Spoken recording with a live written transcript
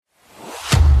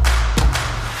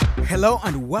Hello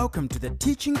and welcome to the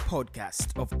teaching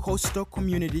podcast of Coastal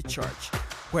Community Church,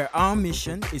 where our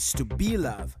mission is to be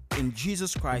love in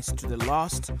Jesus Christ to the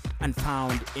lost and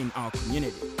found in our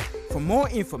community. For more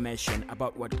information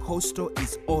about what Coastal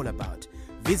is all about,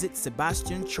 visit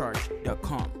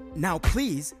sebastianchurch.com. Now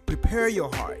please prepare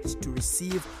your heart to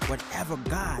receive whatever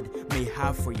God may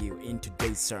have for you in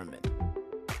today's sermon.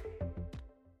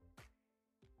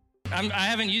 I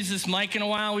haven't used this mic in a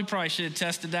while. We probably should have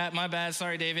tested that. My bad.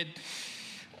 Sorry, David.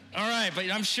 All right, but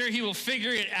I'm sure he will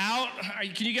figure it out.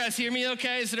 Can you guys hear me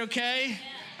okay? Is it okay?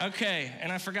 Yeah. Okay,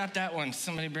 and I forgot that one.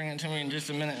 Somebody bring it to me in just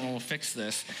a minute and we'll fix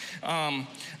this. All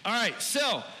right,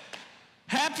 so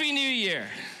Happy New Year.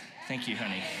 Thank you,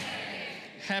 honey.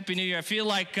 Happy New Year. I feel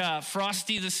like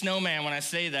Frosty the Snowman when I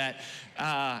say that.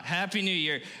 Happy New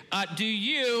Year. Do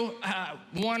you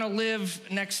want to live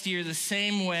next year the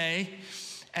same way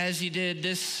as you did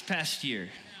this past year?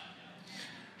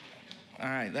 All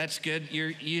right, that's good.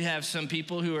 You have some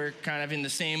people who are kind of in the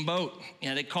same boat.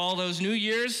 Yeah, they call those New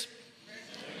Year's.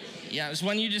 Yeah, it's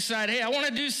when you decide, hey, I want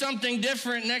to do something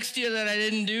different next year that I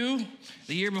didn't do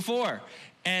the year before,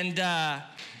 and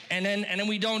then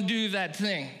we don't do that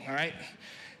thing. All right.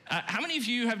 How many of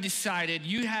you have decided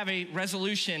you have a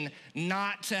resolution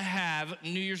not to have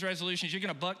New Year's resolutions? You're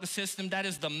going to buck the system. That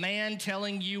is the man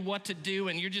telling you what to do,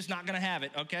 and you're just not going to have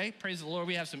it, okay? Praise the Lord.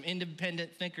 We have some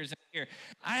independent thinkers in here.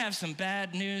 I have some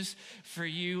bad news for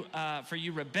you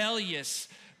rebellious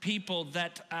people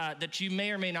that you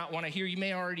may or may not want to hear. You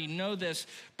may already know this,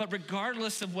 but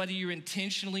regardless of whether you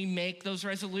intentionally make those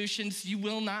resolutions, you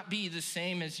will not be the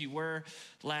same as you were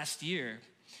last year.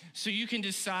 So you can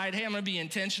decide, hey, I'm going to be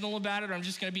intentional about it, or I'm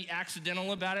just going to be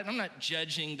accidental about it. I'm not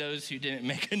judging those who didn't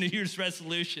make a New Year's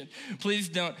resolution. Please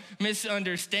don't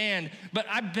misunderstand. But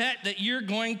I bet that you're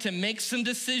going to make some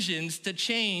decisions to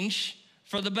change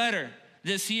for the better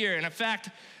this year. And in fact,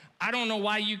 I don't know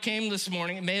why you came this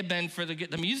morning. It may have been for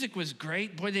the music was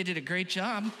great. Boy, they did a great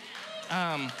job.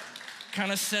 Kind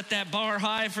of set that bar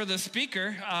high for the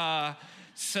speaker.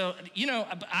 So,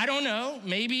 I don't know.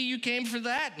 Maybe you came for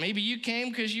that. Maybe you came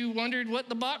because you wondered what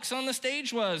the box on the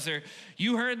stage was, or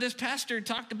you heard this pastor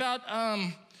talked about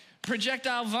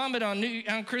projectile vomit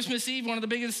on Christmas Eve, one of the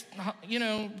biggest,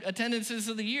 attendances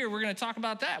of the year. We're going to talk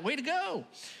about that. Way to go.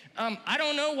 I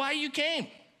don't know why you came,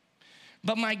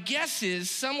 but my guess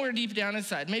is somewhere deep down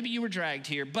inside, maybe you were dragged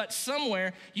here, but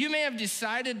somewhere you may have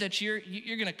decided that you're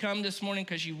going to come this morning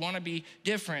because you want to be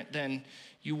different than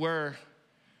you were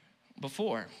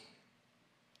before.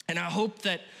 And I hope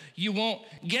that you won't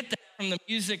get that from the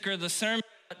music or the sermon,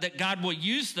 that God will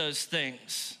use those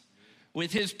things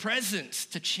with his presence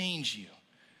to change you.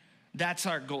 That's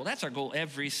our goal. That's our goal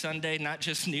every Sunday, not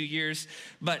just New Year's.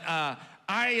 But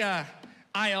I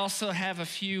also have a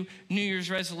few New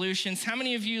Year's resolutions. How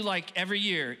many of you, like every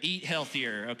year, eat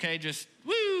healthier? Okay, just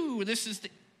woo, this is the,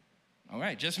 all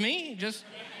right, just me?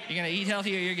 You're gonna eat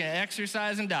healthier, you're gonna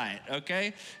exercise and diet,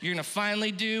 okay? You're gonna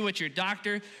finally do what your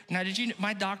doctor, now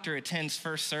my doctor attends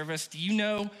first service. Do you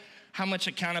know how much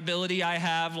accountability I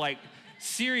have? Like,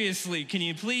 seriously, can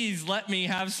you please let me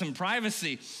have some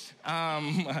privacy?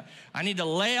 I need to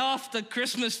lay off the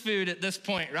Christmas food at this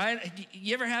point, right?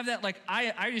 You ever have that? Like,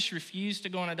 I just refuse to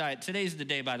go on a diet. Today's the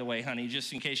day, by the way, honey,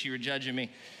 just in case you were judging me.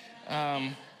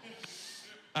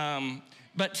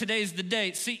 But today's the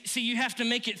day. See, you have to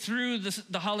make it through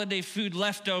the holiday food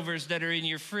leftovers that are in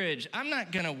your fridge. I'm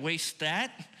not gonna waste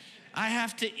that. I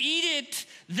have to eat it,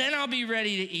 then I'll be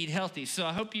ready to eat healthy. So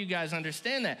I hope you guys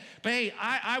understand that. But hey,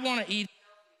 I wanna eat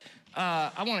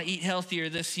healthier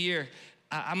this year.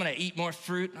 I'm gonna eat more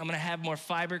fruit. I'm gonna have more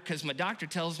fiber because my doctor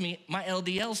tells me my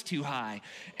LDL's too high.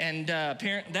 And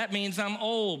that means I'm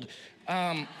old.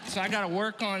 So I gotta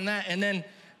work on that. And then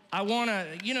I wanna,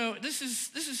 this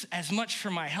is as much for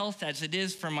my health as it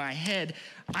is for my head.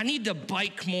 I need to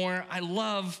bike more. I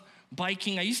love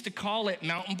biking. I used to call it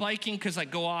mountain biking because I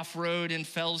go off-road in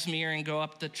Fellsmere and go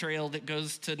up the trail that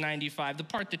goes to 95, the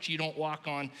part that you don't walk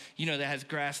on, that has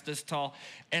grass this tall.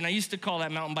 And I used to call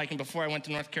that mountain biking before I went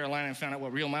to North Carolina and found out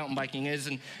what real mountain biking is.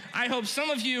 And I hope some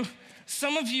of you,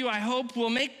 I hope, will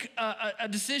make a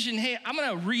decision, hey, I'm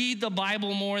gonna read the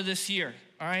Bible more this year,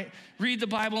 all right? Read the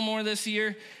Bible more this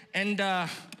year. And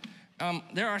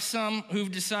there are some who've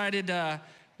decided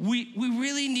we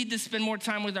really need to spend more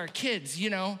time with our kids,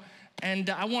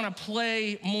 and I want to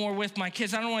play more with my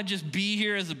kids. I don't want to just be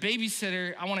here as a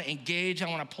babysitter. I want to engage. I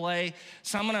want to play.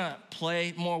 So I'm going to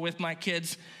play more with my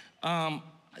kids.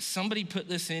 Somebody put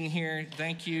this in here.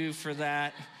 Thank you for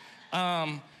that.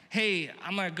 Hey,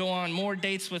 I'm going to go on more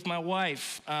dates with my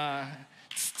wife. I'm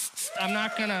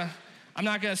not going to I'm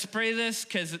not going to spray this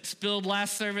because it spilled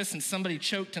last service and somebody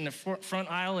choked in the front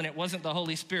aisle and it wasn't the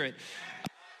Holy Spirit.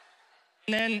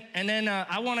 And then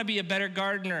I want to be a better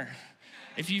gardener.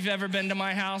 If you've ever been to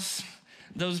my house,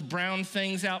 those brown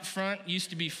things out front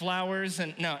used to be flowers.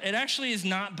 And no, it actually is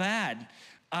not bad.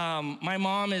 My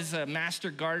mom is a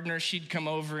master gardener. She'd come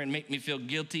over and make me feel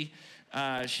guilty.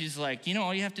 She's like,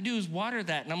 all you have to do is water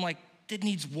that. And I'm like, it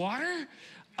needs water?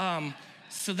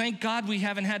 So thank God we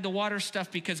haven't had to water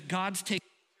stuff because God's taking care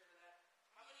of that.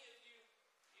 How many of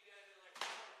you guys are like,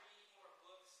 I want to read more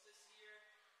books this year,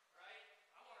 right?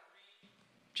 I want to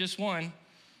read just one.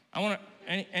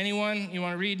 Anyone, you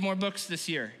want to read more books this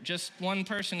year? Just one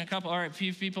person, a couple, all right, a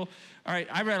few people. All right,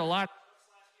 I read a lot of books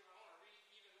last year. I want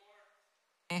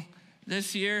to read even more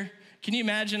this year. Can you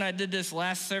imagine I did this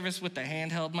last service with the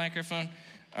handheld microphone?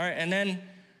 All right, and then,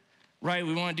 right,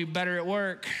 we want to do better at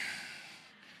work.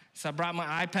 So I brought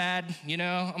my iPad,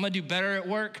 I'm gonna do better at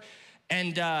work.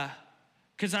 And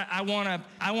because I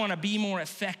wanna be more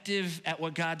effective at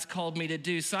what God's called me to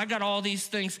do. So I got all these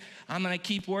things I'm gonna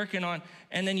keep working on.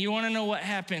 And then you wanna know what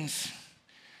happens?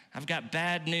 I've got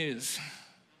bad news.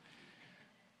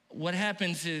 What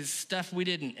happens is stuff we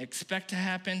didn't expect to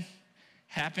happen,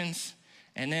 happens.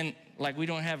 And then like we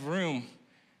don't have room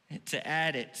to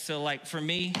add it. So like for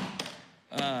me,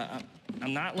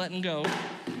 I'm not letting go.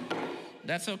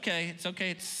 That's okay. It's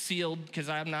okay. It's sealed because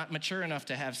I'm not mature enough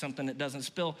to have something that doesn't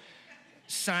spill.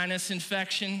 Sinus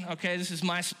infection. Okay, this is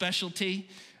my specialty.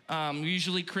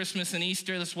 Usually Christmas and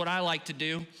Easter. That's what I like to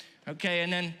do. Okay,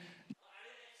 and then I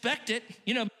didn't expect it.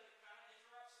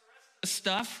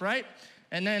 Stuff, right?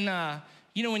 And then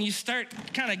when you start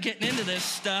kind of getting into this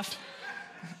stuff,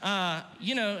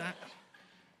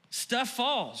 stuff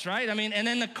falls, right? And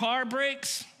then the car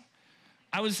breaks.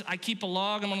 I keep a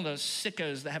log. I'm one of those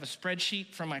sickos that have a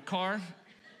spreadsheet from my car.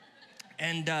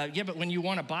 And but when you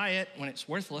want to buy it, when it's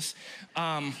worthless,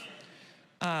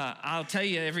 I'll tell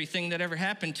you everything that ever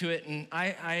happened to it. And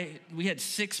we had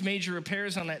 6 major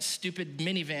repairs on that stupid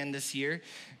minivan this year.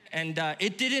 And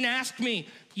it didn't ask me,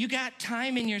 you got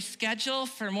time in your schedule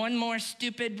for one more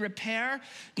stupid repair?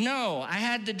 No, I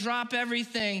had to drop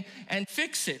everything and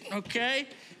fix it, okay?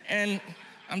 And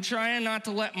I'm trying not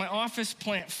to let my office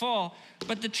plant fall.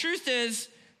 But the truth is,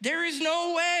 there is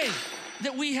no way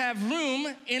that we have room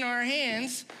in our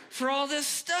hands for all this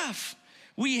stuff.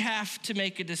 We have to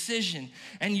make a decision.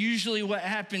 And usually what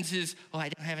happens is, I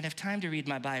don't have enough time to read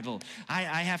my Bible. I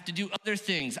have to do other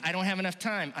things. I don't have enough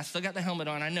time. I still got the helmet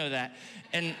on, I know that.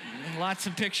 And lots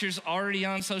of pictures already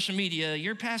on social media.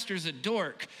 Your pastor's a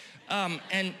dork. But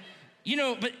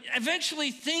eventually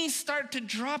things start to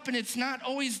drop and it's not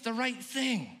always the right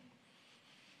thing.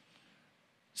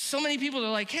 So many people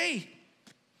are like, hey,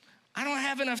 I don't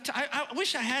have enough time. I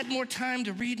wish I had more time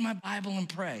to read my Bible and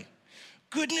pray.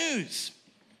 Good news.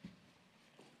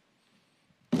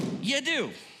 You do.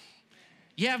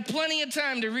 You have plenty of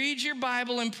time to read your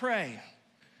Bible and pray.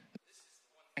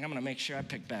 I'm going to make sure I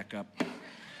pick back up.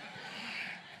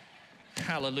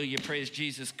 Hallelujah, praise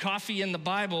Jesus. Coffee in the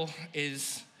Bible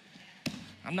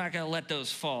I'm not going to let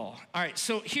those fall. All right,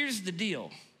 so here's the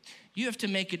deal. You have to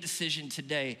make a decision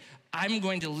today. I'm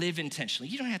going to live intentionally.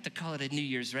 You don't have to call it a New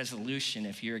Year's resolution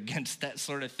if you're against that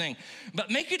sort of thing. But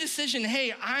make a decision,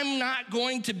 hey, I'm not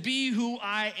going to be who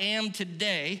I am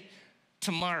today,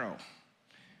 tomorrow.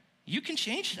 You can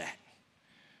change that.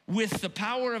 With the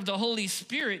power of the Holy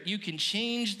Spirit, you can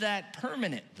change that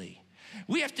permanently.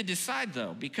 We have to decide,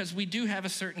 though, because we do have a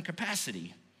certain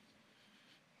capacity.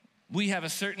 We have a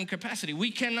certain capacity.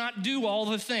 We cannot do all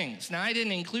the things. Now, I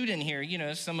didn't include in here, I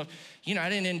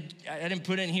didn't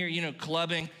put in here,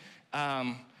 clubbing.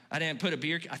 I didn't put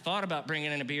I thought about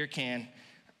bringing in a beer can,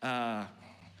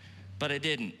 but I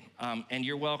didn't. And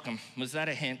you're welcome. Was that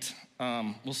a hint?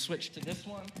 We'll switch to this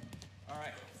one. All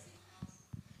right.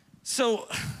 So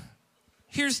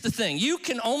here's the thing. You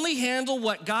can only handle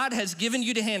what God has given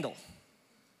you to handle.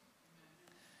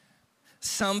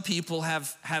 Some people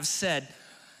have said,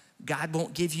 God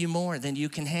won't give you more than you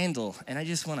can handle. And I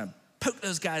just want to poke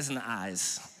those guys in the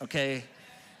eyes, okay?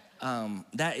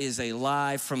 That is a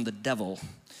lie from the devil.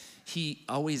 He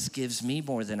always gives me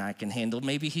more than I can handle.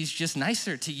 Maybe he's just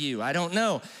nicer to you. I don't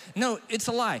know. No, it's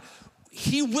a lie.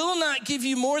 He will not give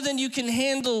you more than you can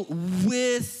handle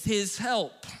with his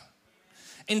help.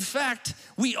 In fact,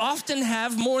 we often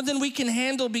have more than we can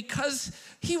handle because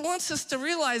he wants us to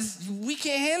realize we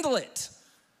can't handle it.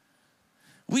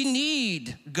 We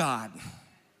need God.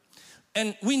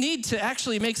 And we need to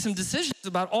actually make some decisions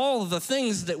about all of the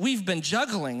things that we've been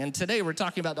juggling. And today we're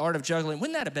talking about the art of juggling.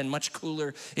 Wouldn't that have been much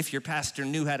cooler if your pastor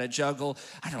knew how to juggle?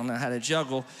 I don't know how to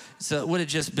juggle. So it would have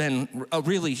just been a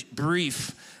really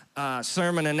brief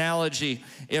sermon analogy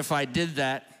if I did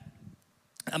that.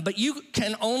 But you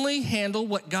can only handle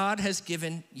what God has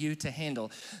given you to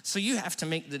handle. So you have to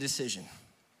make the decision.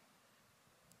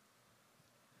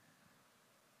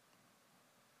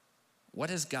 What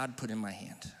has God put in my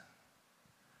hand?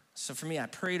 So for me, I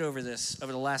prayed over this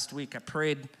over the last week. I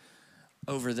prayed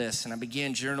over this and I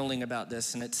began journaling about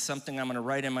this, and it's something I'm gonna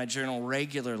write in my journal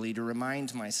regularly to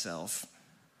remind myself.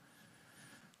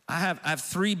 I have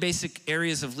 3 basic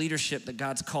areas of leadership that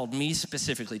God's called me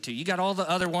specifically to. You got all the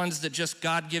other ones that just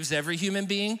God gives every human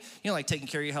being, like taking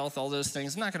care of your health, all those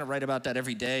things. I'm not gonna write about that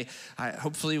every day. I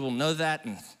hopefully will know that,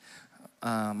 and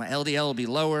my LDL will be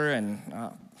lower, and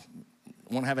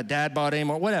won't have a dad bod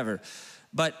anymore, whatever.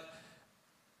 But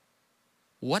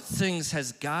what things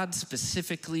has God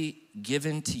specifically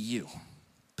given to you,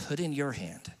 put in your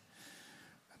hand?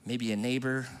 Maybe a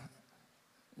neighbor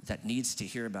that needs to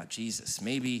hear about Jesus.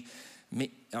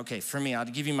 Okay, for me, I'll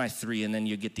give you my 3 and then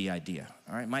you get the idea.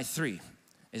 All right, my 3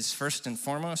 is first and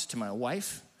foremost to my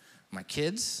wife, my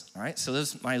kids. All right, so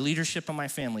my leadership of my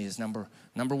family is number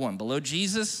 1. Below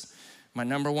Jesus, my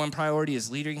number 1 priority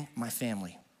is leading my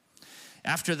family.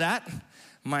 After that,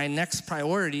 my next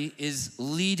priority is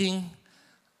leading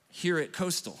here at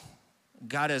Coastal.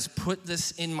 God has put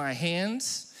this in my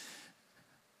hands,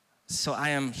 so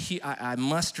I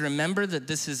must remember that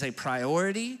this is a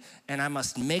priority, and I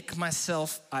must make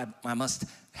myself, I must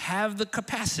have the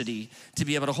capacity to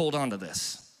be able to hold on to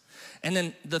this. And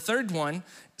then the third one,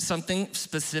 something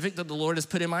specific that the Lord has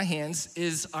put in my hands,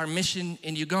 is our mission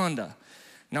in Uganda.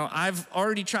 Now, I've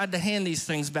already tried to hand these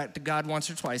things back to God once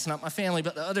or twice, not my family,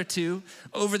 but the other 2.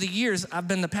 Over the years, I've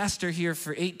been the pastor here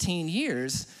for 18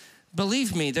 years.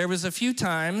 Believe me, there was a few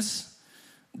times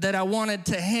that I wanted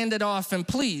to hand it off and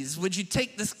please, would you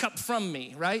take this cup from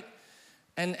me, right?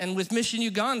 And with Mission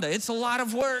Uganda, it's a lot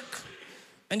of work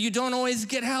and you don't always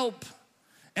get help.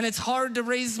 And it's hard to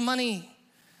raise money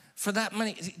for that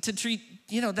money, to treat,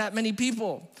 that many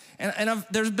people. And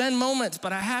there's been moments,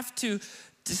 but I have to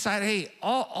decide, hey,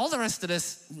 all the rest of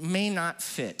this may not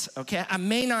fit, okay? I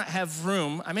may not have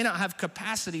room, I may not have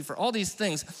capacity for all these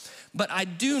things, but I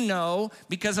do know,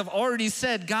 because I've already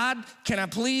said, God, can I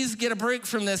please get a break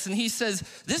from this? And he says,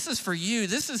 this is for you,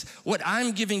 this is what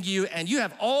I'm giving you, and you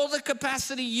have all the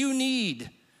capacity you need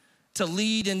to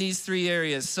lead in these 3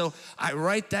 areas. So I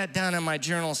write that down in my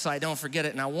journal so I don't forget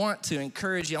it, and I want to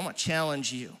encourage you, I want to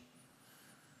challenge you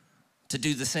to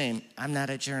do the same. I'm not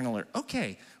a journaler.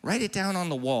 Okay, write it down on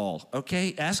the wall,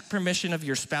 okay? Ask permission of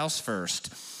your spouse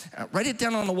first. Write it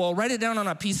down on the wall, write it down on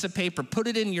a piece of paper, put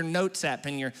it in your notes app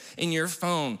in your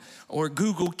phone, or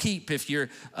Google Keep if you're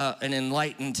an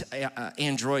enlightened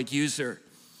Android user.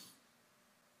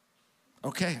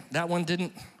 Okay, that one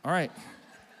didn't, all right.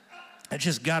 I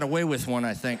just got away with one,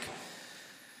 I think.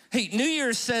 Hey, New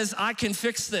Year's says I can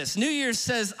fix this. New Year's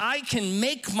says I can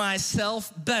make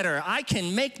myself better. I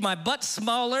can make my butt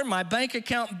smaller, my bank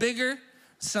account bigger.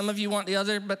 Some of you want the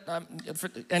other, but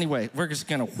anyway, we're just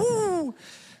gonna whoo.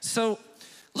 So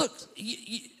look,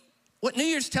 what New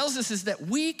Year's tells us is that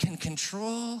we can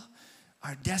control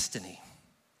our destiny.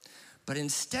 But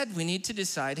instead we need to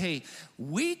decide, hey,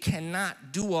 we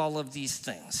cannot do all of these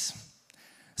things.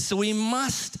 So we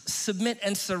must submit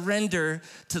and surrender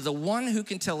to the one who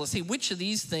can tell us, hey, which of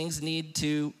these things need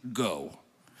to go?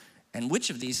 And which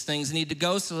of these things need to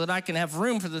go so that I can have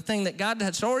room for the thing that God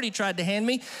has already tried to hand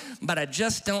me, but I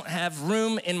just don't have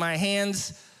room in my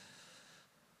hands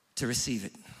to receive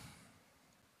it.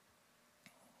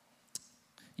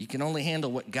 You can only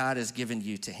handle what God has given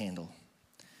you to handle.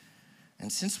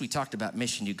 And since we talked about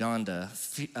Mission Uganda,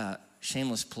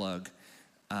 shameless plug,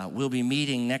 we'll be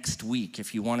meeting next week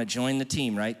if you want to join the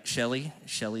team, right?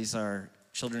 Shelly's our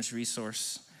children's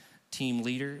resource team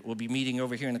leader. We'll be meeting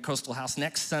over here in the Coastal House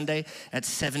next Sunday at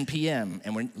 7 p.m.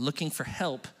 And we're looking for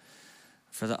help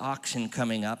for the auction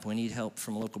coming up. We need help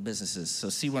from local businesses. So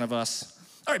see one of us.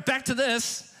 All right, back to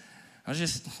this. I was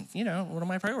just, what are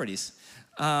my priorities?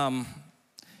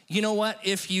 You know what?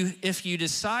 If you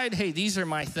decide, hey, these are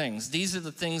my things. These are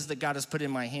the things that God has put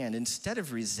in my hand. Instead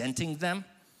of resenting them,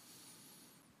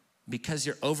 because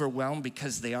you're overwhelmed,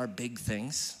 because they are big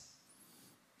things.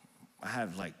 I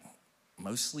have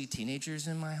mostly teenagers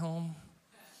in my home,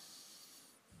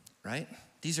 right?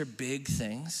 These are big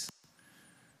things.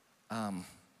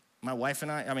 My wife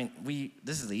and I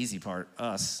this is the easy part,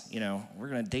 us, we're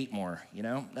gonna date more,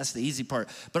 that's the easy part.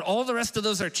 But all the rest of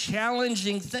those are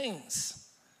challenging things.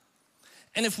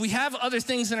 And if we have other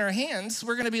things in our hands,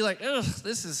 we're gonna be like, ugh,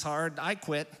 this is hard, I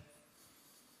quit.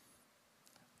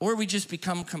 Or we just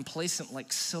become complacent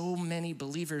like so many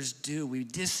believers do. We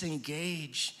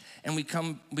disengage and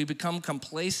we become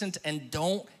complacent and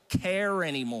don't care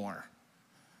anymore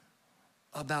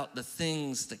about the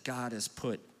things that God has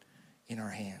put in our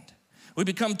hand. We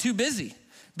become too busy.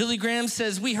 Billy Graham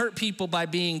says we hurt people by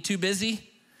being too busy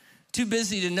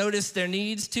to notice their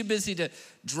needs, too busy to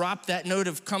drop that note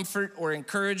of comfort or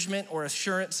encouragement or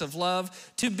assurance of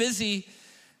love, too busy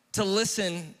to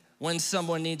listen when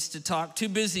someone needs to talk, too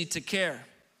busy to care.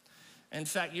 In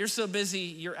fact, you're so busy,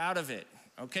 you're out of it,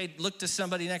 okay? Look to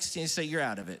somebody next to you and say, you're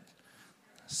out of it.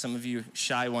 Some of you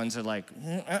shy ones are like,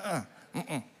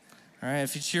 All right,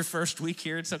 if it's your first week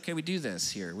here, it's okay, we do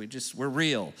this here. We're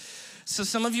real. So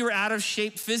some of you are out of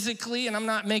shape physically, and I'm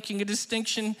not making a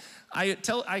distinction.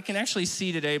 I can actually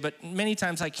see today, but many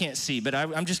times I can't see, but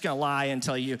I'm just gonna lie and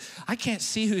tell you, I can't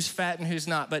see who's fat and who's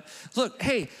not. But look,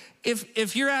 hey,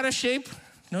 if you're out of shape,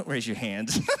 don't raise your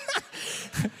hands.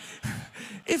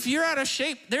 If you're out of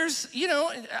shape, there's,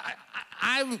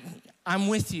 I'm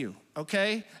with you,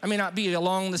 okay? I may not be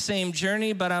along the same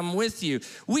journey, but I'm with you.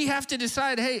 We have to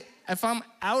decide, hey, if I'm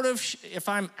out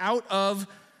of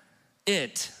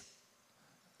it,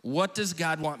 what does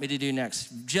God want me to do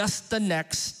next? Just the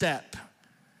next step.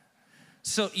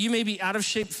 So you may be out of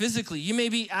shape physically. You may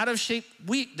be out of shape.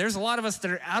 There's a lot of us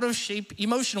that are out of shape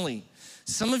emotionally.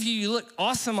 Some of you look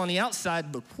awesome on the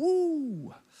outside, but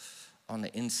on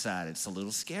the inside, it's a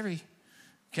little scary.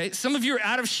 Okay, some of you are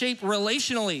out of shape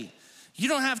relationally. You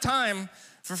don't have time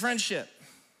for friendship.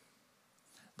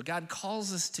 But God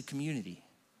calls us to community.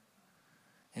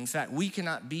 In fact, we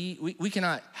cannot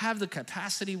have the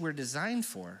capacity we're designed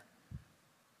for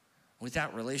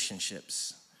without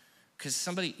relationships. Because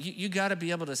you got to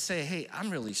be able to say, hey, I'm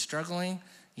really struggling,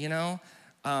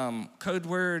 code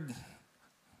word,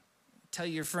 tell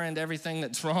your friend everything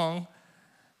that's wrong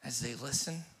as they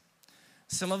listen.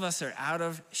 Some of us are out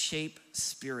of shape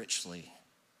spiritually.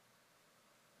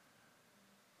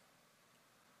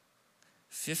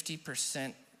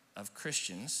 50% of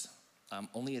Christians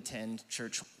only attend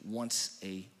church once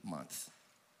a month.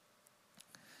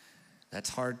 That's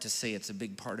hard to say. It's a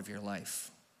big part of your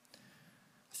life.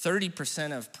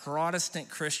 30% of Protestant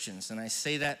Christians, and I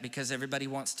say that because everybody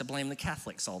wants to blame the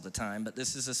Catholics all the time, but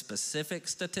this is a specific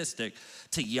statistic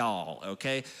to y'all,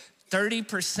 okay?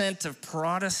 30% of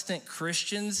Protestant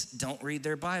Christians don't read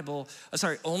their Bible.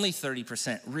 Only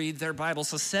 30% read their Bible.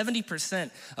 So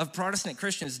 70% of Protestant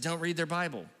Christians don't read their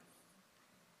Bible.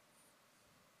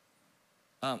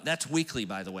 That's weekly,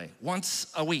 by the way,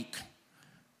 once a week.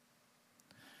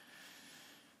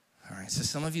 All right, so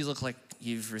some of you look like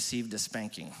you've received a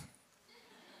spanking.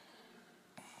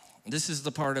 This is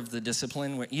the part of the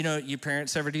discipline where, your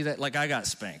parents ever do that? Like I got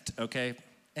spanked, okay?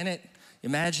 And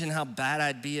imagine how bad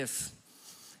I'd be if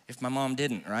my mom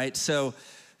didn't, right? So,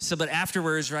 but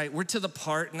afterwards, right, we're to the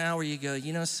part now where you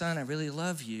go, son, I really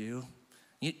love you.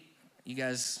 You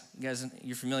guys,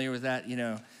 you're familiar with that,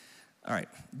 All right,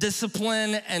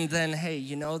 discipline, and then, hey,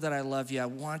 you know that I love you. I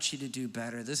want you to do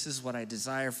better. This is what I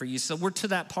desire for you. So we're to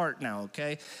that part now,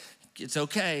 okay? It's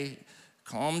okay.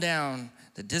 Calm down.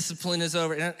 The discipline is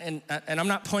over. And I'm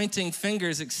not pointing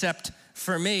fingers except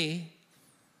for me,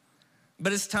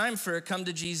 but it's time for a come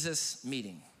to Jesus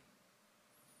meeting.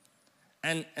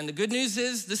 And the good news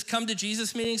is this come to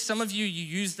Jesus meeting, some of you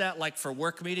use that like for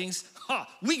work meetings.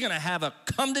 We're going to have a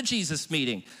come to Jesus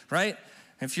meeting, right?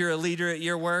 If you're a leader at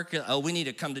your work, we need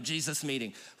a come to Jesus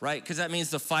meeting, right? Because that means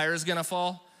the fire is going to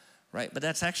fall, right? But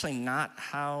that's actually not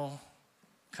how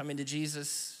coming to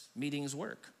Jesus meetings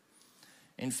work.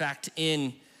 In fact,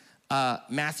 in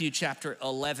Matthew chapter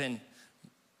 11,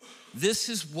 this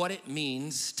is what it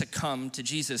means to come to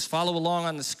Jesus. Follow along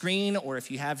on the screen, or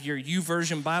if you have your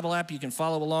YouVersion Bible app, you can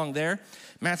follow along there.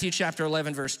 Matthew chapter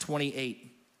 11, verse 28.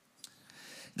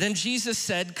 Then Jesus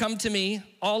said, come to me,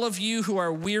 all of you who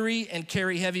are weary and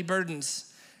carry heavy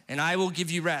burdens, and I will give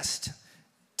you rest.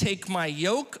 Take my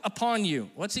yoke upon you.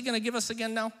 What's he going to give us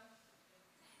again now?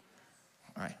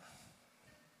 All right.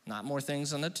 Not more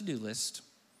things on the to-do list.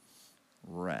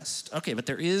 Rest. Okay, but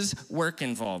there is work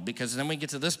involved, because then we get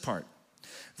to this part.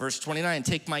 Verse 29,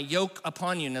 take my yoke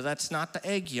upon you. Now, that's not the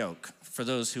egg yolk for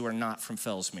those who are not from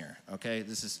Fellsmere, okay?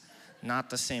 This is not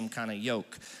the same kind of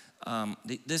yoke.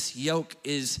 This yoke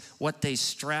is what they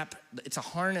strap. It's a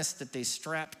harness that they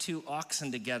strap two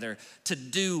oxen together to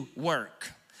do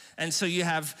work. And so you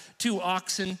have two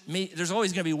oxen. There's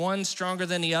always going to be one stronger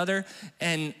than the other.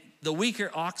 And the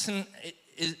weaker oxen,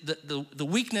 the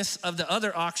weakness of the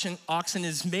other oxen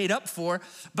is made up for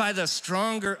by the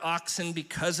stronger oxen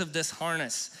because of this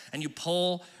harness. And you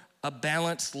pull a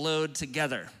balanced load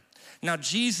together. Now,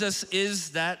 Jesus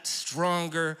is that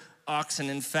stronger oxen.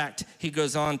 In fact, he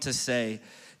goes on to say,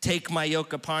 Take my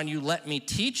yoke upon you. Let me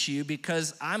teach you,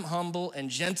 because I'm humble and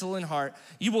gentle in heart.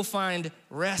 You will find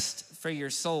rest for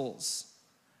your souls.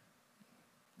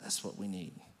 That's what we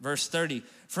need. Verse 30,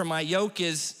 for my yoke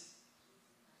is,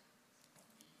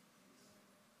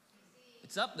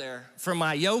 it's up there. For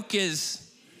my yoke is,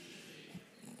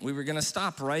 we were going to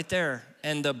stop right there.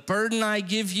 And the burden I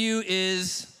give you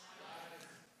is,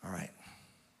 all right.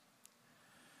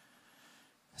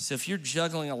 So if you're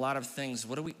juggling a lot of things,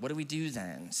 what do we do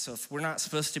then? So if we're not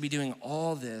supposed to be doing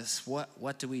all this,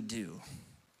 what do we do?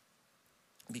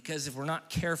 Because if we're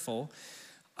not careful,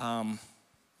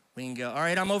 we can go, all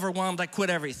right, I'm overwhelmed, I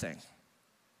quit everything.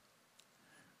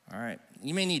 All right,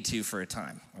 you may need to for a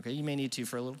time, okay? You may need to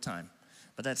for a little time,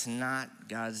 but that's not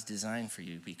God's design for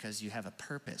you, because you have a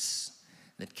purpose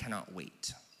that cannot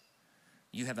wait.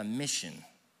 You have a mission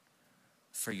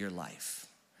for your life.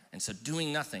 And so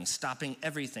doing nothing, stopping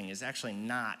everything is actually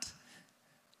not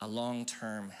a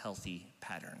long-term healthy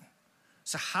pattern.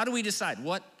 So how do we decide?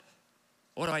 What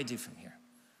do I do from here?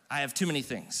 I have too many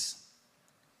things.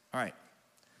 All right.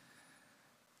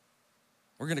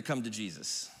 We're going to come to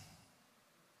Jesus.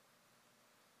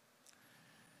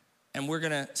 And we're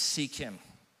going to seek him.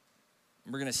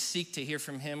 We're going to seek to hear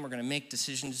from him. We're going to make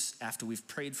decisions after we've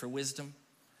prayed for wisdom.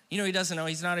 You know, he doesn't know.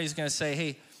 He's going to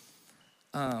say,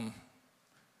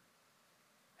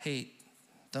 hey,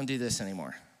 don't do this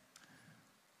anymore.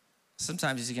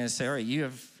 Sometimes he's going to say, all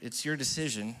right, it's your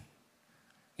decision.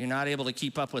 You're not able to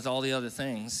keep up with all the other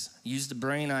things. Use the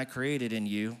brain I created in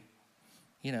you.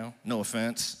 You know, no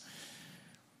offense.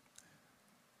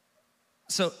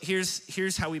 So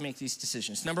here's how we make these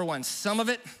decisions. Number one, some of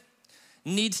it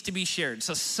needs to be shared.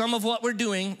 So some of what we're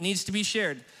doing needs to be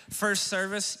shared. First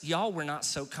service, y'all were not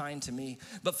so kind to me.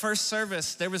 But first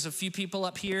service, there was a few people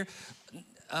up here,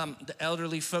 the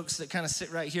elderly folks that kind of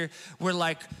sit right here, were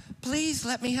like, please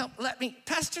let me help.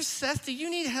 Pastor Seth, do you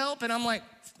need help? And I'm like,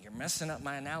 you're messing up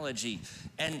my analogy.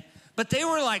 But they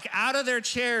were like out of their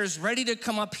chairs, ready to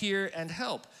come up here and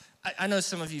help. I know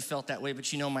some of you felt that way,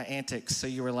 but you know my antics, so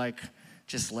you were like,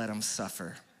 just let them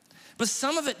suffer. But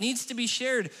some of it needs to be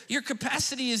shared. Your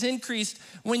capacity is increased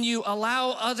when you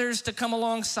allow others to come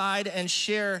alongside and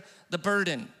share the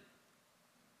burden.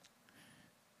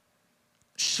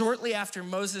 Shortly after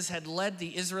Moses had led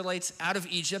the Israelites out of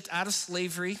Egypt, out of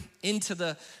slavery, into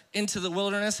the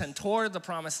wilderness and toward the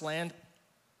promised land,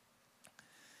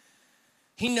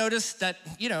 he noticed that,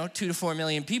 2 to 4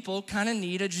 million people kind of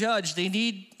need a judge. They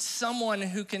need someone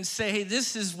who can say, hey,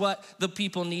 this is what the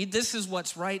people need. This is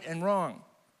what's right and wrong.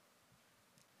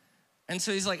 And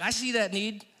so he's like, I see that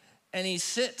need. And he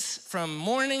sits from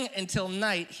morning until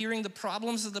night hearing the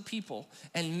problems of the people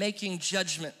and making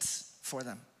judgments for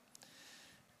them.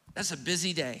 That's a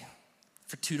busy day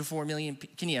for 2 to 4 million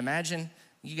people. Can you imagine?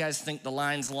 You guys think the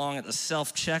line's long at the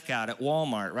self-checkout at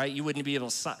Walmart, right? You wouldn't be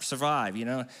able to survive,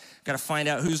 Got to find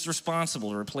out who's responsible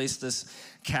to replace this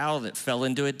cow that fell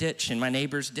into a ditch in my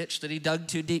neighbor's ditch that he dug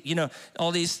too deep,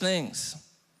 all these things.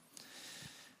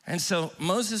 And so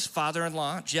Moses'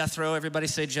 father-in-law, Jethro, everybody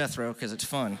say Jethro because it's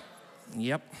fun.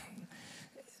 Yep.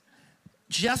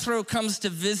 Jethro comes to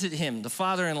visit him, the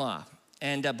father-in-law.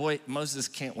 And boy, Moses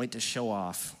can't wait to show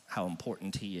off how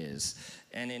important he is.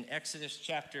 And in Exodus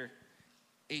chapter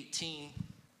 18,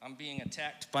 I'm being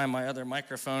attacked by my other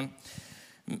microphone.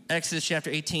 Exodus chapter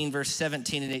 18, verse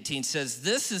 17 and 18 says,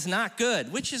 this is not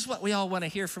good, which is what we all want to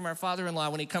hear from our father-in-law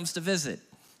when he comes to visit.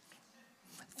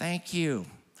 Thank you.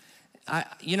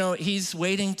 He's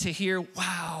waiting to hear,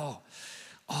 wow,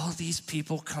 all these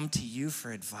people come to you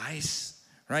for advice,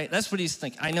 right? That's what he's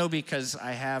thinking. I know because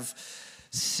I have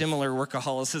similar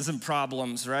workaholism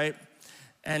problems, right?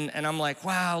 And I'm like,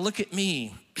 wow, look at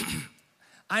me.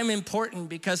 I'm important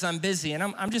because I'm busy, and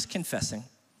I'm just confessing.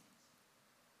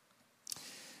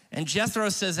 And Jethro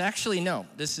says, actually, no,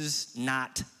 this is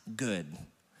not good.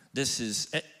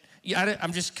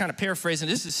 I'm just kind of paraphrasing.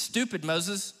 This is stupid,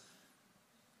 Moses.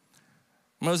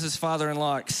 Moses'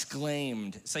 father-in-law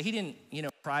exclaimed. So he didn't,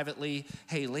 privately,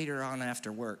 hey, later on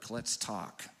after work, let's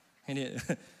talk.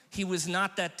 He was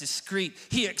not that discreet.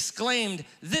 He exclaimed,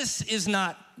 this is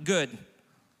not good.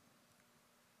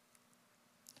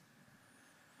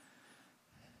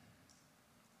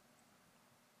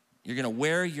 You're going to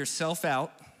wear yourself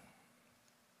out.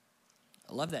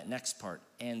 I love that next part.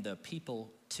 And the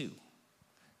people too.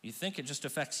 You think it just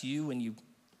affects you when you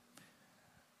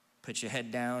put your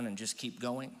head down and just keep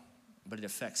going, but it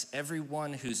affects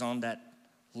everyone who's on that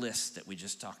list that we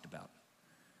just talked about.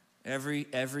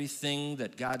 Everything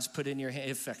that God's put in your hand,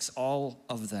 it affects all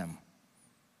of them.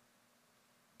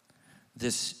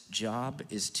 This job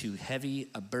is too heavy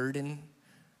a burden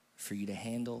for you to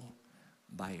handle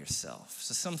by yourself.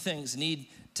 So some things need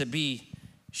to be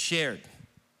shared.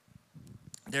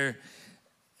 And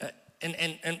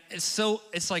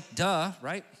it's like, duh,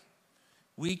 right?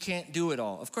 We can't do it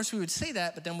all. Of course, we would say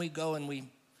that, but then we go and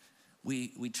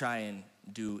we try and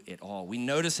do it all. We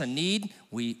notice a need,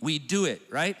 we do it,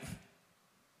 right?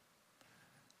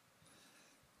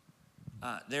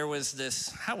 There was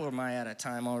this, how am I out of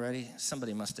time already?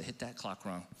 Somebody must have hit that clock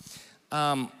wrong.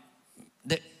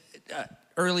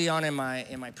 Early on in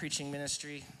my preaching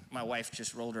ministry, my wife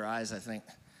just rolled her eyes, I think,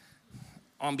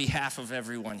 on behalf of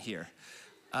everyone here.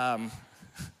 I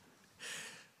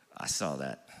saw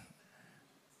that.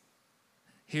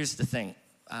 Here's the thing.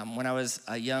 When I was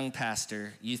a young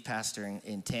pastor, youth pastor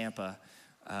in Tampa,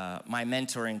 my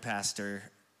mentoring pastor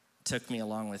took me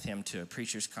along with him to a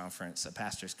preacher's conference, a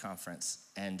pastor's conference,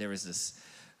 and there was this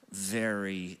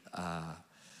very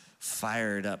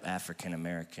fired up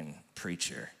African-American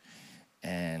preacher.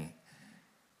 And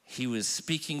he was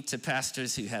speaking to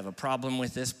pastors who have a problem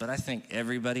with this, but I think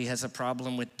everybody has a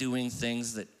problem with doing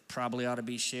things that probably ought to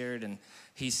be shared. And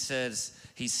he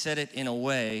said it in a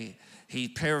way, he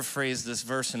paraphrased this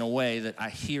verse in a way that I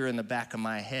hear in the back of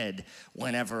my head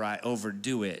whenever I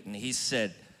overdo it. And he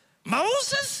said,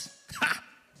 Moses? Ha!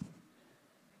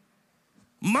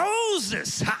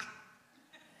 Moses, ha!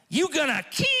 You gonna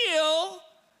kill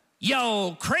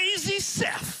your crazy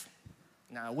self.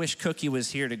 Now, I wish Cookie was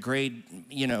here to grade,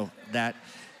 that.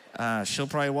 She'll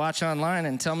probably watch online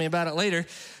and tell me about it later.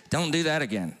 Don't do that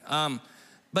again.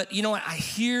 But you know what? I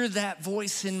hear that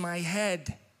voice in my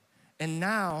head, and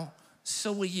now,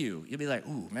 so will you. You'll be like,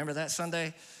 ooh, remember that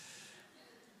Sunday?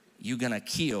 You gonna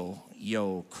kill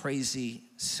your crazy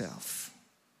self.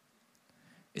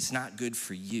 It's not good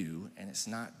for you, and it's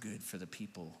not good for the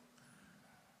people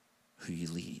who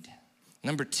you lead.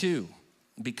 Number 2,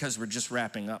 because we're just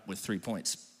wrapping up with 3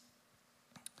 points.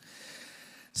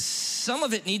 Some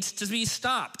of it needs to be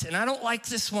stopped, and I don't like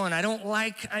this one. I don't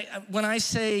like when I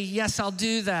say, yes, I'll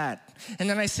do that. And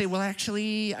then I say, well,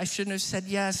 actually, I shouldn't have said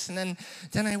yes. And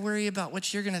then I worry about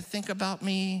what you're gonna think about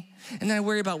me. And then I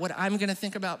worry about what I'm gonna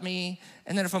think about me.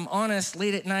 And then if I'm honest,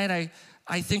 late at night,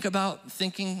 I think about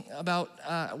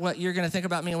what you're gonna think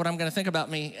about me and what I'm gonna think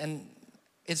about me. And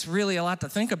it's really a lot to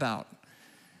think about.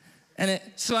 And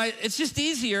it's just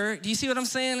easier. Do you see what I'm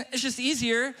saying? It's just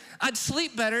easier. I'd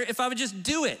sleep better if I would just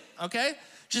do it, okay?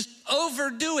 Just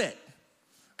overdo it.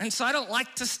 And so I don't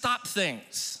like to stop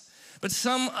things, but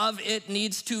some of it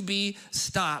needs to be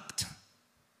stopped.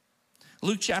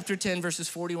 Luke chapter 10, verses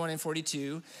 41 and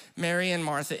 42, Mary and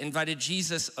Martha invited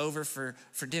Jesus over for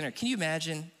dinner. Can you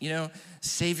imagine,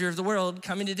 Savior of the world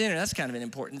coming to dinner? That's kind of an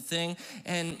important thing.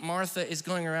 And Martha is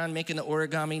going around making the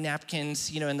origami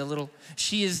napkins, and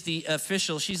she is the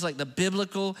official, she's like the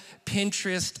biblical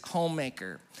Pinterest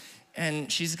homemaker.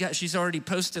 And she's already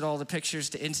posted all the pictures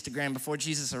to Instagram before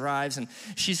Jesus arrives, and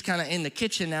she's kind of in the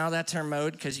kitchen now. That's her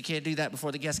mode, because you can't do that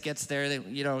before the guest gets there.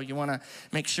 You want to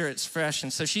make sure it's fresh.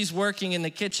 And so she's working in the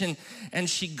kitchen, and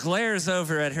she glares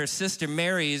over at her sister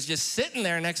Mary, who's just sitting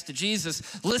there next to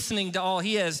Jesus, listening to all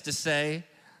he has to say.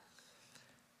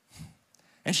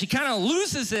 And she kind of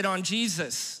loses it on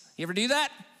Jesus. You ever do that?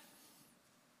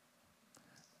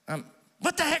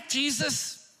 What the heck,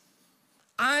 Jesus?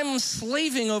 I'm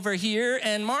slaving over here,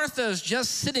 and Martha's just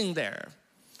sitting there.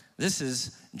 This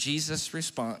is Jesus'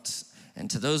 response. And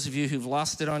to those of you who've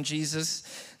lost it on Jesus,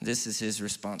 this is his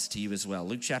response to you as well.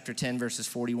 Luke chapter 10, verses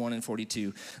 41 and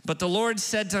 42. But the Lord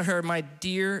said to her, my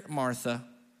dear Martha,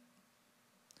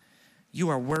 you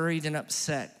are worried and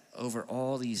upset over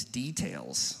all these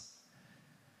details.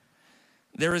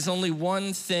 There is only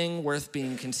one thing worth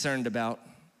being concerned about.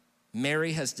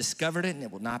 Mary has discovered it, and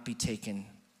it will not be taken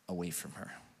away from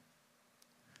her.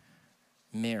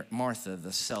 Martha,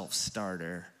 the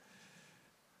self-starter,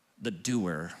 the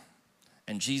doer.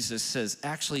 And Jesus says,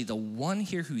 actually, the one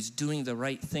here who's doing the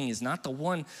right thing is not the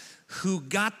one who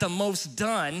got the most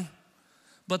done,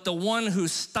 but the one who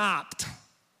stopped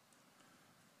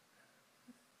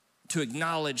to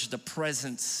acknowledge the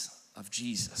presence of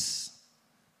Jesus.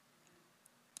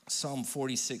 Psalm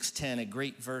 46:10, a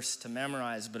great verse to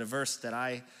memorize, but a verse that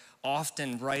I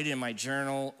often write in my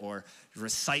journal or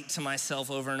recite to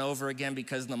myself over and over again,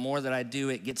 because the more that I do,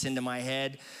 it gets into my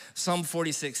head. Psalm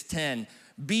 46:10,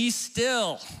 be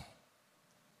still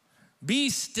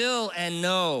and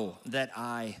know that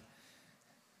I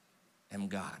am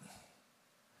God.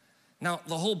 Now,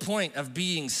 the whole point of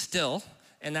being still,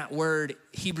 and that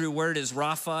Hebrew word is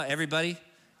rapha, everybody?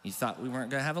 You thought we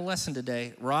weren't gonna have a lesson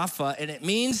today. Rapha, and it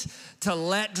means to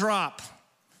let drop,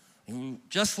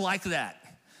 just like that.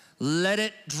 Let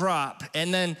it drop.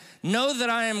 And then know that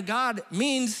I am God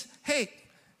means, hey,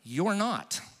 You're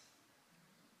not.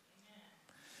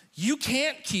 You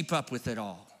can't keep up with it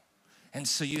all. And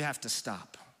so you have to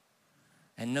stop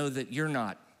and know that you're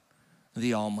not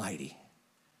the Almighty.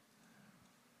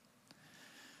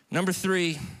 Number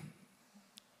 3,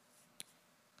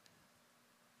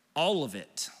 all of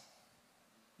it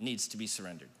needs to be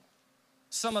surrendered.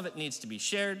 Some of it needs to be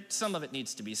shared. Some of it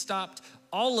needs to be stopped.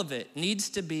 All of it needs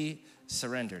to be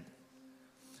surrendered,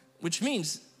 which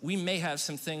means we may have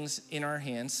some things in our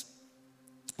hands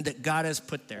that God has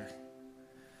put there,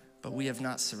 but we have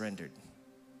not surrendered.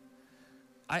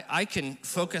 I can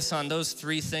focus on those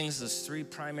 3 things, those 3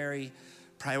 primary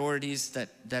priorities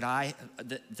that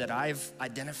I've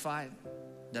identified,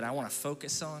 that I want to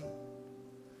focus on,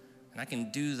 and I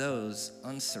can do those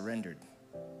unsurrendered.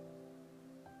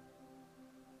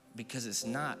 Because it's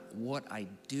not what I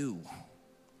do,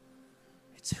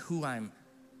 it's who I'm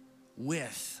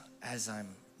with as I'm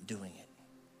doing it.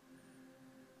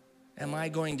 Am I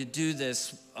going to do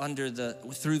this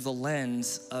through the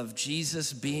lens of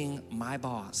Jesus being my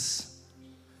boss?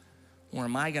 Or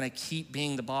am I going to keep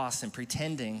being the boss and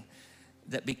pretending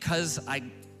that because I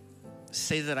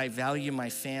say that I value my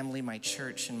family, my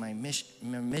church, and my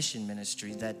mission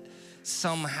ministry, that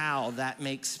somehow that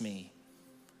makes me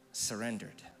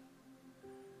surrendered?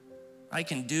 I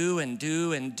can do and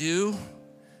do and do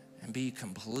and be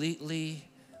completely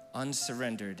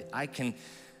unsurrendered. I can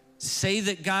say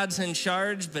that God's in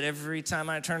charge, but every time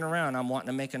I turn around, I'm wanting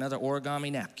to make another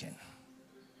origami napkin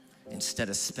instead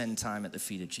of spend time at the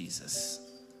feet of Jesus.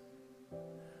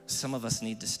 Some of us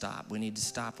need to stop. We need to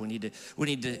stop. We need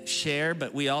to share,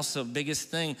 but we also, biggest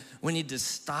thing, we need to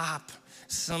stop.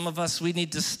 Some of us, we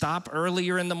need to stop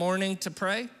earlier in the morning to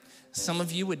pray. Some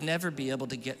of you would never be able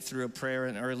to get through a prayer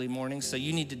in early morning, so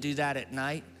you need to do that at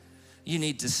night. You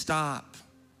need to stop.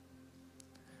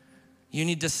 You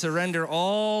need to surrender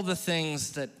all the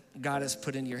things that God has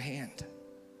put in your hand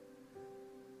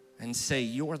and say,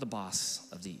 you're the boss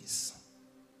of these.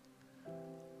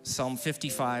 Psalm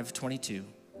 55:22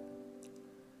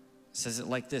 says it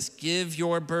like this: give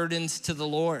your burdens to the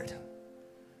Lord,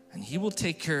 and he will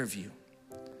take care of you.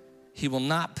 He will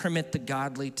not permit the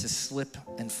godly to slip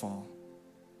and fall.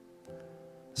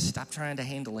 Stop trying to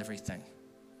handle everything.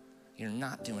 You're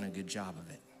not doing a good job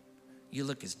of it. You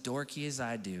look as dorky as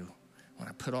I do when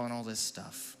I put on all this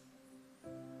stuff.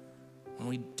 When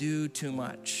we do too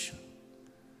much,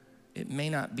 it may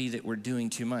not be that we're doing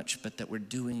too much, but that we're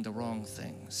doing the wrong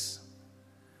things.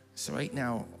 So right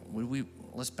now,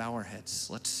 let's bow our heads.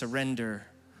 Let's surrender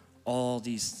all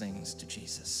these things to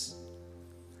Jesus.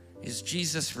 Is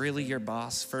Jesus really your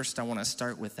boss? First, I want to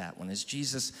start with that one. Is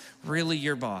Jesus really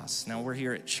your boss? Now, we're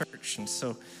here at church, and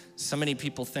so many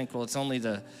people think, well, it's only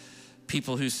the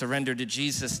people who surrender to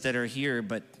Jesus that are here,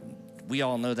 but we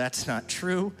all know that's not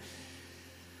true.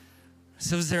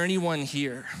 So is there anyone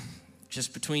here,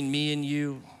 just between me and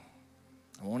you?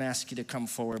 I won't ask you to come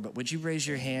forward, but would you raise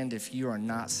your hand if you are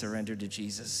not surrendered to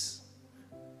Jesus?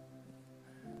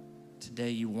 Today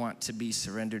you want to be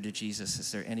surrendered to Jesus.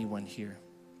 Is there anyone here?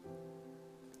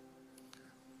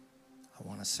 I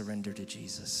want to surrender to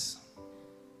Jesus.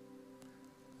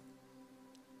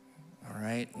 All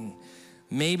right, and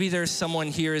maybe there's someone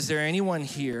here. Is there anyone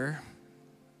here?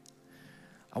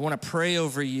 I want to pray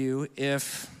over you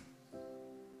if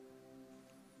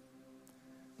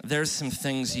there's some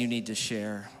things you need to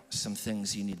share, some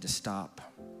things you need to stop,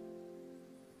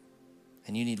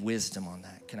 and you need wisdom on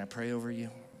that. Can I pray over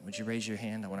you? Would you raise your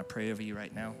hand? I want to pray over you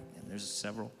right now. And there's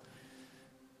several.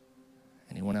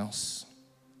 Anyone else?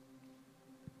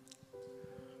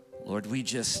 Lord,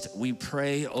 we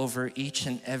pray over each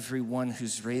and every one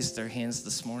who's raised their hands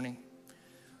this morning,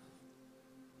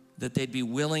 that they'd be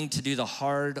willing to do the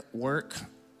hard work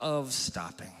of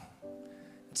stopping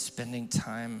and spending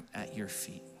time at your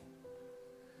feet.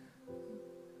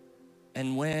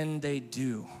 And when they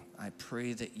do, I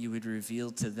pray that you would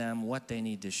reveal to them what they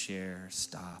need to share,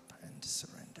 stop, and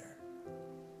surrender.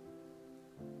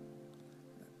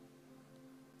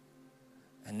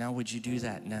 And now would you do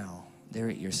that now? There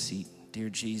at your seat. Dear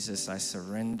Jesus, I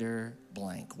surrender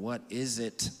blank. What is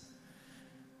it?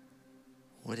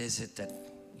 What is it that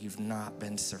you've not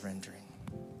been surrendering?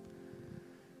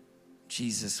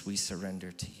 Jesus, we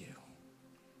surrender to you.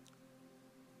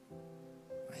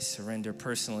 I surrender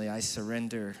personally. I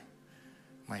surrender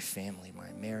my family,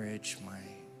 my marriage, my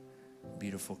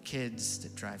beautiful kids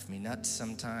that drive me nuts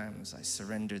sometimes. I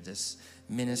surrender this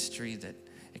ministry that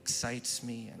excites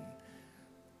me, and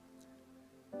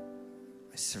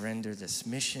I surrender this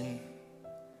mission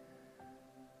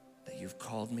that you've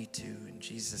called me to. And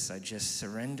Jesus, I just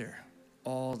surrender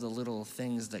all the little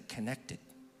things that connect it.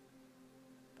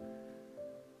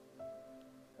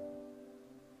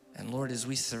 And Lord, as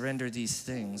we surrender these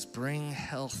things, bring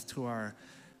health to our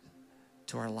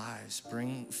lives.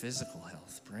 Bring physical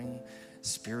health. Bring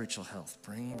spiritual health.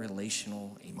 Bring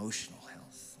relational, emotional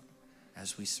health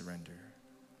as we surrender.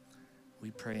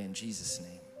 We pray in Jesus'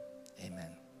 name.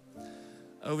 Amen.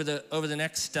 Over the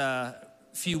next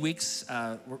few weeks,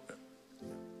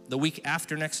 the week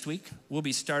after next week, we'll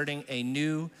be starting a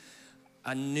new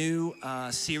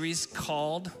series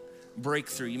called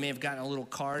Breakthrough. You may have gotten a little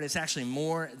card. It's actually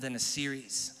more than a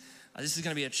series. This is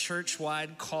going to be a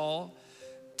church-wide call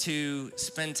to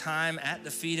spend time at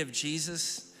the feet of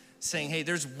Jesus, saying, hey,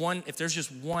 if there's just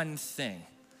one thing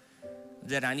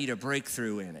that I need a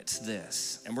breakthrough in, it's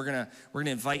this. And we're gonna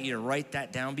invite you to write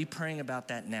that down. Be praying about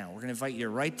that now. We're gonna invite you to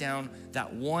write down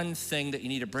that one thing that you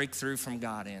need a breakthrough from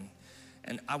God in.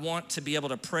 And I want to be able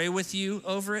to pray with you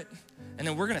over it. And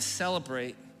then we're gonna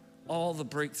celebrate all the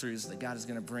breakthroughs that God is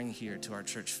gonna bring here to our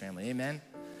church family. Amen?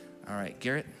 All right,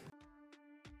 Garrett.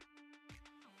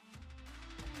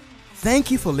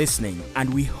 Thank you for listening,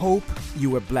 and we hope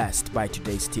you were blessed by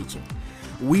today's teaching.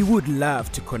 We would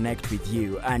love to connect with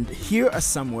you, and here are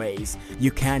some ways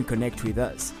you can connect with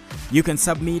us. You can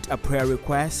submit a prayer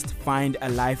request, find a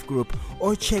life group,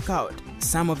 or check out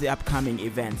some of the upcoming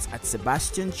events at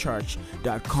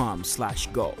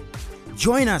sebastianchurch.com/go.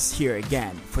 Join us here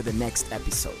again for the next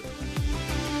episode.